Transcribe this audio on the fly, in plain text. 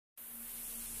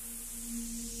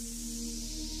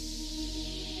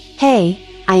Hey,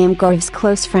 I am Gourav's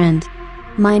close friend.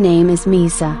 My name is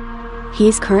Misa.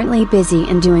 He's currently busy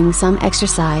and doing some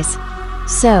exercise.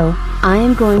 So, I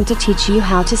am going to teach you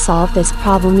how to solve this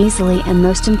problem easily and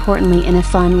most importantly in a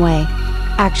fun way.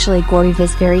 Actually, Gourav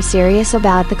is very serious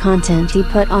about the content he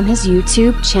put on his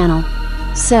YouTube channel.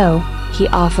 So, he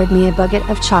offered me a bucket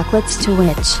of chocolates, to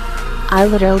which I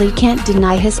literally can't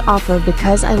deny his offer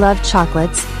because I love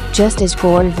chocolates, just as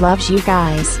Gourav loves you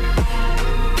guys.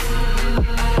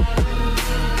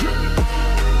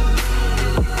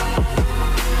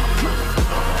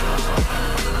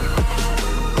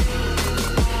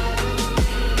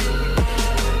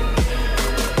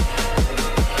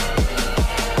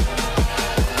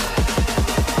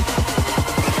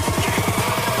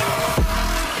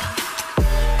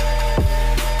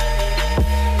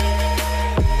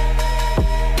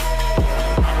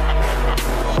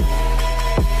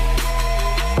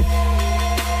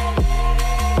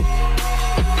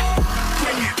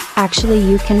 Actually,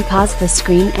 you can pause the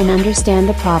screen and understand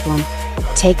the problem.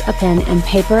 Take a pen and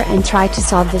paper and try to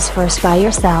solve this first by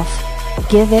yourself.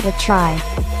 Give it a try.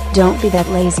 Don't be that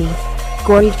lazy.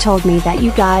 Gourav told me that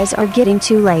you guys are getting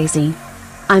too lazy.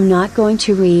 I'm not going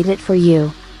to read it for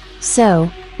you.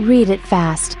 So, read it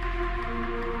fast.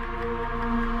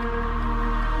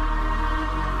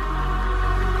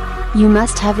 You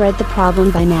must have read the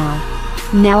problem by now.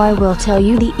 Now I will tell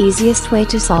you the easiest way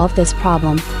to solve this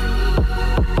problem.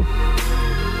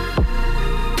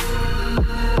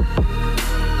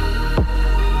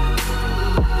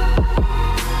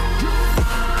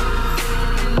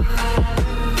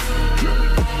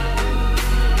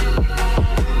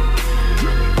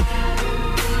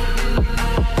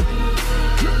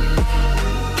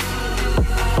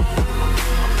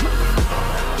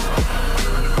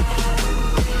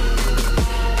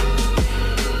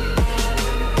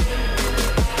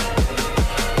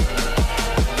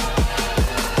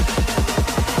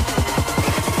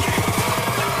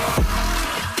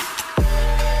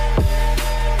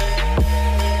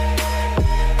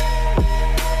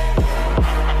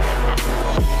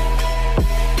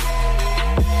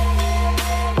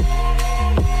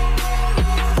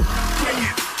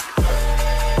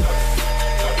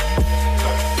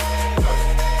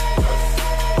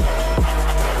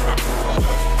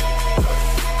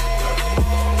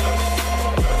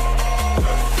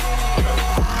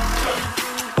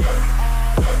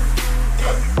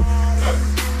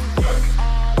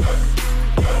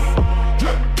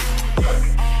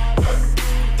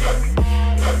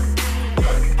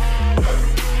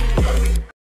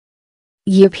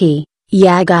 Yippee,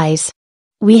 yeah guys!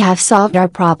 We have solved our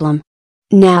problem.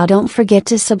 Now don't forget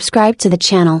to subscribe to the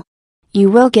channel. You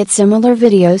will get similar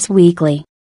videos weekly.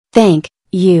 Thank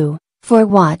you for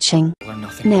watching.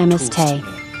 Namaste.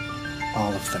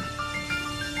 All of them.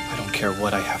 I don't care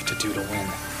what I have to do to win.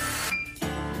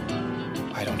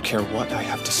 I don't care what I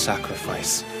have to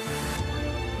sacrifice.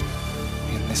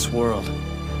 In this world,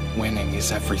 winning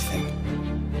is everything.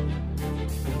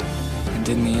 And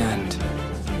in the end,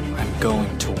 I'm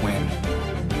going to win.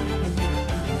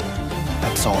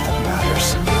 That's all that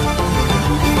matters.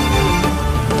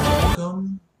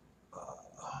 Welcome.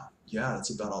 Yeah, that's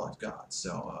about all I've got.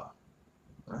 So,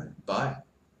 alright, bye.